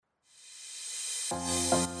Hi,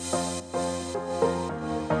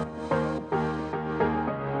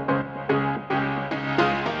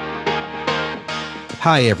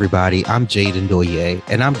 everybody. I'm Jaden Doye,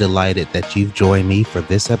 and I'm delighted that you've joined me for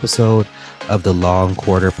this episode of the Long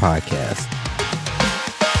Quarter Podcast.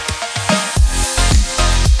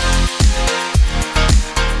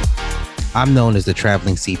 I'm known as the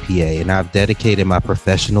Traveling CPA, and I've dedicated my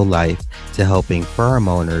professional life to helping firm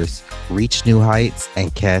owners reach new heights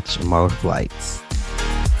and catch more flights.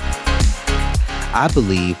 I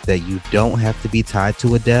believe that you don't have to be tied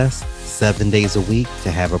to a desk 7 days a week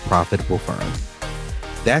to have a profitable firm.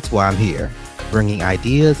 That's why I'm here, bringing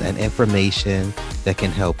ideas and information that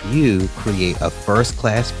can help you create a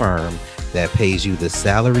first-class firm that pays you the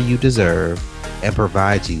salary you deserve and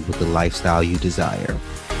provides you with the lifestyle you desire.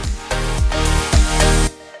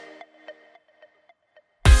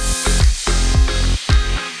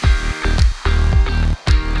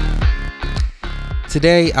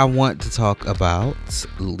 Today, I want to talk about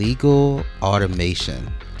legal automation.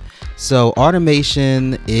 So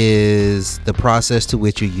automation is the process to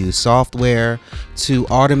which you use software to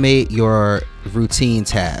automate your routine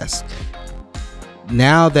tasks.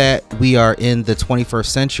 Now that we are in the 21st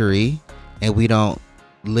century and we don't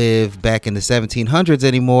live back in the 1700s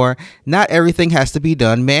anymore, not everything has to be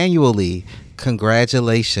done manually.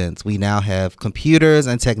 Congratulations. We now have computers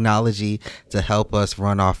and technology to help us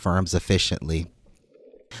run our firms efficiently.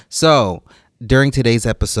 So, during today's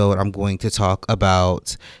episode, I'm going to talk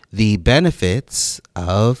about the benefits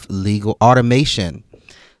of legal automation.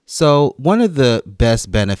 So, one of the best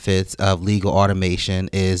benefits of legal automation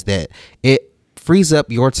is that it frees up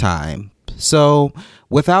your time. So,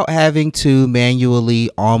 without having to manually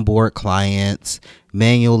onboard clients,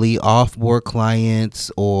 manually offboard clients,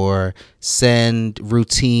 or send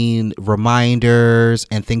routine reminders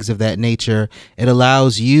and things of that nature, it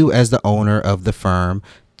allows you as the owner of the firm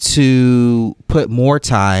to put more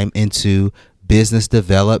time into business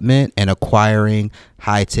development and acquiring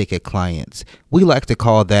high ticket clients. We like to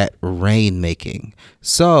call that rainmaking.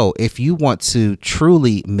 So if you want to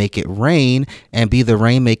truly make it rain and be the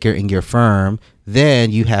rainmaker in your firm, then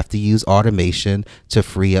you have to use automation to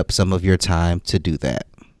free up some of your time to do that.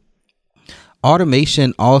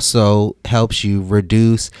 Automation also helps you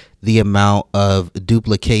reduce the amount of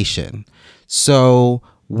duplication. So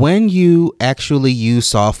when you actually use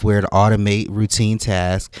software to automate routine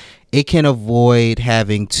tasks, it can avoid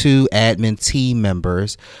having two admin team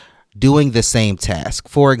members doing the same task.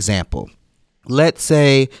 For example, let's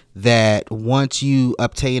say that once you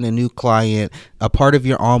obtain a new client, a part of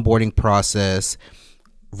your onboarding process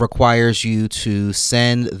requires you to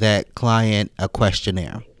send that client a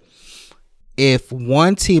questionnaire. If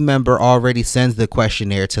one team member already sends the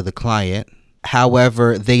questionnaire to the client,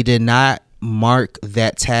 however, they did not mark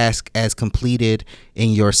that task as completed in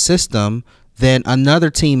your system, then another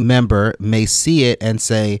team member may see it and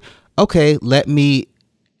say, okay, let me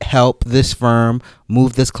help this firm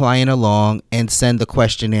move this client along and send the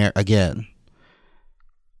questionnaire again.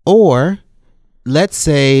 Or let's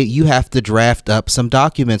say you have to draft up some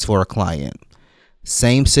documents for a client.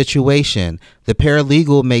 Same situation. The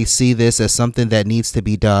paralegal may see this as something that needs to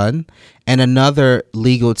be done, and another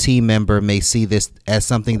legal team member may see this as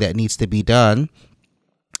something that needs to be done.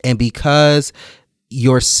 And because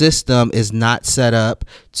your system is not set up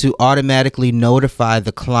to automatically notify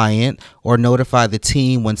the client or notify the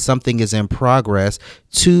team when something is in progress,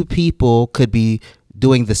 two people could be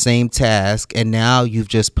doing the same task, and now you've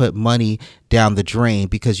just put money down the drain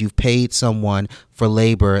because you've paid someone for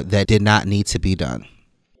labor that did not need to be done.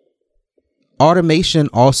 Automation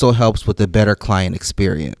also helps with a better client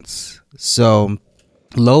experience. So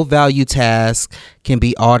low value tasks can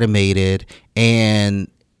be automated, and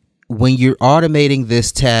when you're automating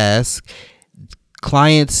this task,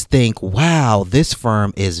 clients think, wow, this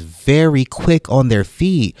firm is very quick on their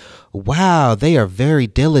feet. Wow, they are very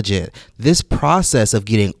diligent. This process of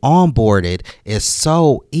getting onboarded is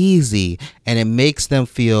so easy, and it makes them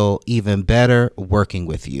feel even better working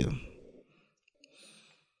with you.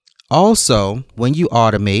 Also, when you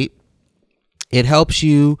automate, it helps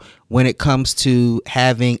you when it comes to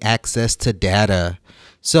having access to data.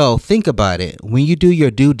 So think about it. When you do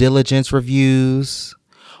your due diligence reviews,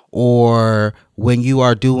 or when you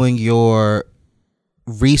are doing your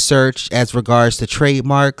research as regards to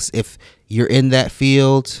trademarks, if you're in that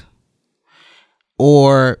field,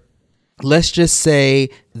 or let's just say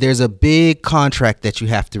there's a big contract that you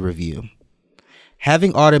have to review.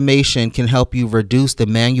 Having automation can help you reduce the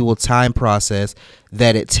manual time process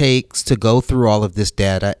that it takes to go through all of this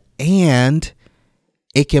data, and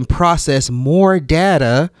it can process more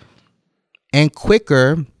data and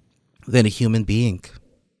quicker than a human being.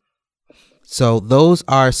 So those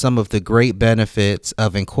are some of the great benefits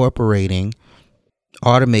of incorporating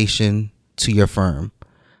automation to your firm.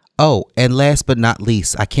 Oh, and last but not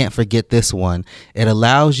least, I can't forget this one. It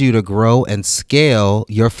allows you to grow and scale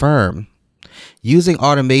your firm. Using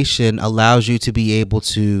automation allows you to be able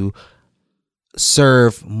to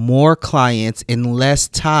serve more clients in less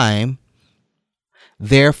time.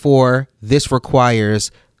 Therefore, this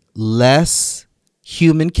requires less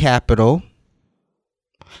human capital,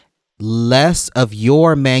 less of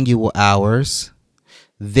your manual hours.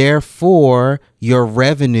 Therefore, your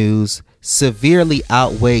revenues severely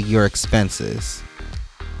outweigh your expenses.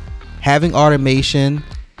 Having automation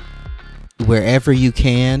wherever you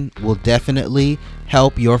can will definitely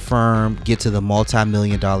help your firm get to the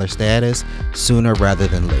multi-million-dollar status sooner rather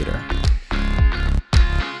than later.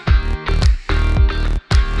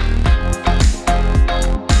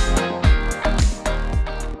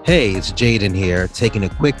 Hey, it's Jaden here, taking a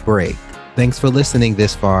quick break. Thanks for listening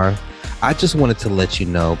this far. I just wanted to let you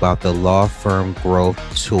know about the Law Firm Growth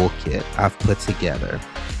Toolkit I've put together.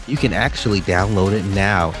 You can actually download it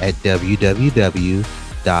now at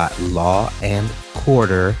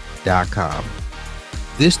www.lawandquarter.com.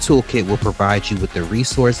 This toolkit will provide you with the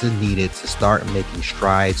resources needed to start making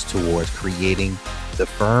strides towards creating the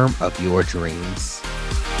firm of your dreams.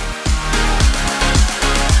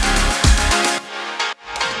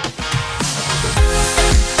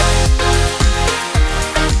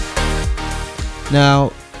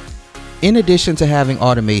 Now, in addition to having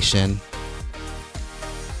automation,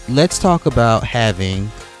 let's talk about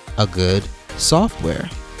having a good software.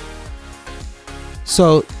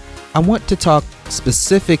 So, I want to talk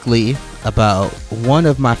specifically about one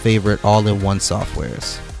of my favorite all-in-one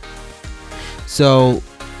softwares. So,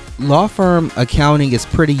 law firm accounting is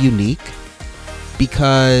pretty unique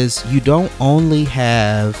because you don't only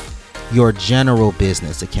have your general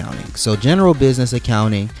business accounting. So, general business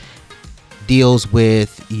accounting deals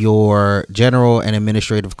with your general and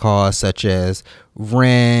administrative costs such as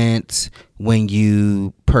rent, when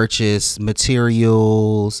you purchase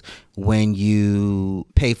materials, when you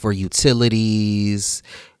pay for utilities,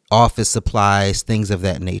 office supplies, things of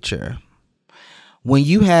that nature. When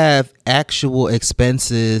you have actual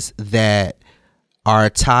expenses that are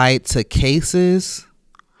tied to cases,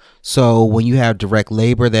 so when you have direct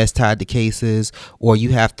labor that's tied to cases, or you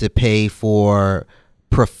have to pay for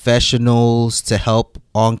professionals to help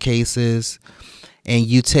on cases, and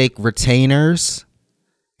you take retainers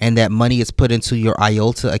and that money is put into your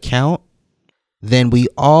IOTA account, then we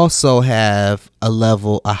also have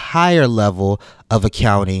a higher level of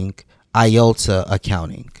accounting, IOTA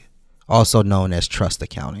accounting, also known as trust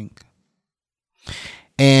accounting.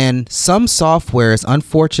 And some softwares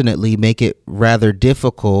unfortunately make it rather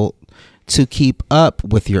difficult to keep up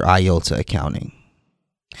with your IOTA accounting.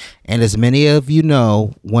 And as many of you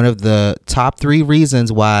know, one of the top 3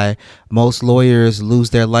 reasons why most lawyers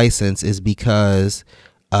lose their license is because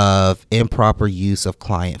of improper use of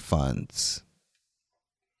client funds.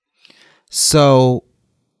 So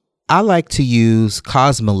I like to use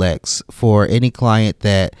Cosmolex for any client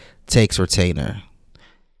that takes retainer.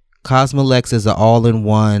 Cosmolex is an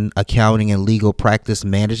all-in-one accounting and legal practice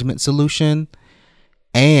management solution,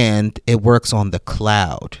 and it works on the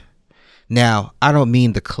cloud. Now, I don't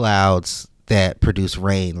mean the clouds that produce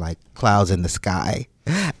rain, like clouds in the sky.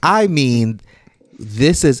 I mean,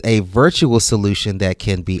 this is a virtual solution that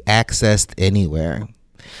can be accessed anywhere.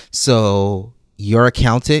 So your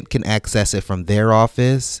accountant can access it from their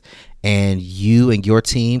office, and you and your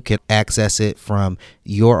team can access it from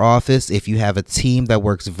your office. If you have a team that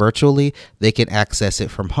works virtually, they can access it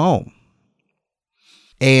from home.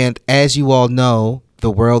 And as you all know, the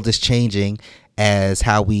world is changing as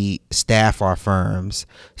how we staff our firms.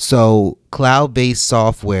 So cloud-based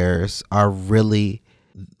softwares are really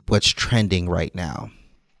what's trending right now.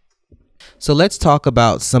 So let's talk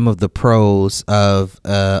about some of the pros of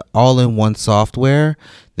all-in-one software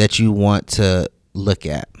that you want to look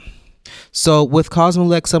at. So with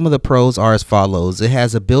Cosmolex, some of the pros are as follows. It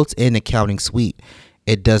has a built-in accounting suite.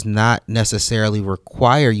 It does not necessarily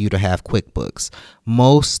require you to have QuickBooks.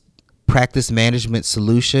 Most practice management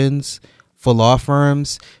solutions for law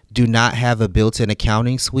firms do not have a built-in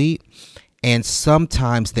accounting suite, and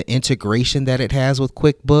sometimes the integration that it has with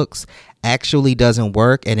QuickBooks actually doesn't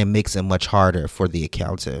work, and it makes it much harder for the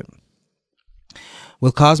accountant.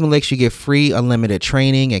 With Cosmolex, you get free unlimited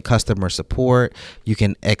training and customer support. You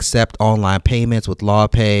can accept online payments with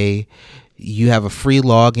LawPay. You have a free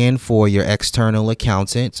login for your external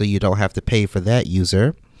accountant, so you don't have to pay for that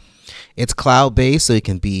user. It's cloud-based, so it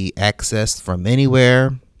can be accessed from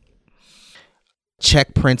anywhere.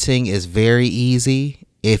 Check printing is very easy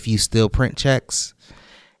if you still print checks.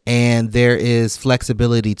 And there is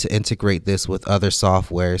flexibility to integrate this with other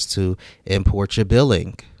softwares to import your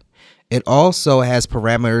billing. It also has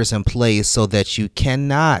parameters in place so that you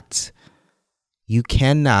cannot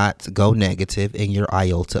go negative in your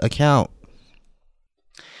IOTA account.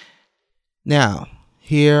 Now,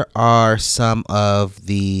 here are some of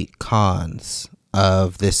the cons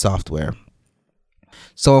of this software.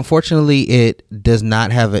 So unfortunately, it does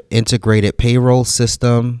not have an integrated payroll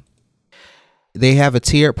system. They have a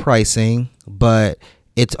tiered pricing, but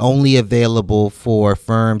it's only available for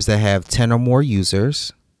firms that have 10 or more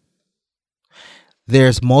users.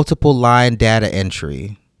 There's multiple line data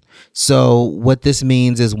entry. So what this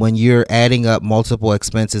means is when you're adding up multiple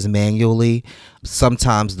expenses manually,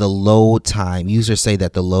 sometimes the load time, users say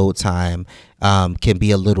that the load time can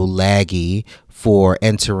be a little laggy for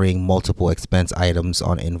entering multiple expense items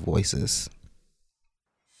on invoices.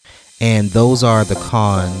 And those are the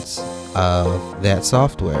cons of that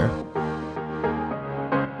software.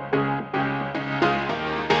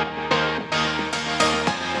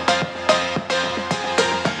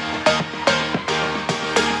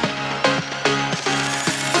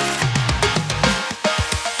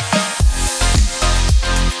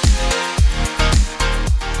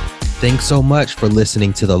 Thanks so much for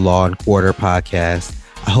listening to the Law and Quarter podcast.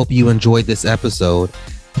 I hope you enjoyed this episode.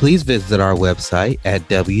 Please visit our website at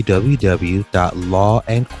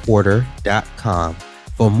www.lawandquarter.com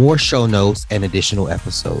for more show notes and additional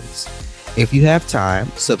episodes. If you have time,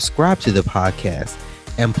 subscribe to the podcast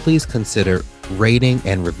and please consider rating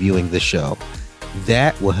and reviewing the show.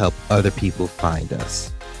 That will help other people find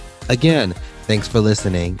us. Again, thanks for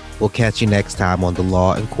listening. We'll catch you next time on the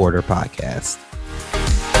Law and Quarter podcast.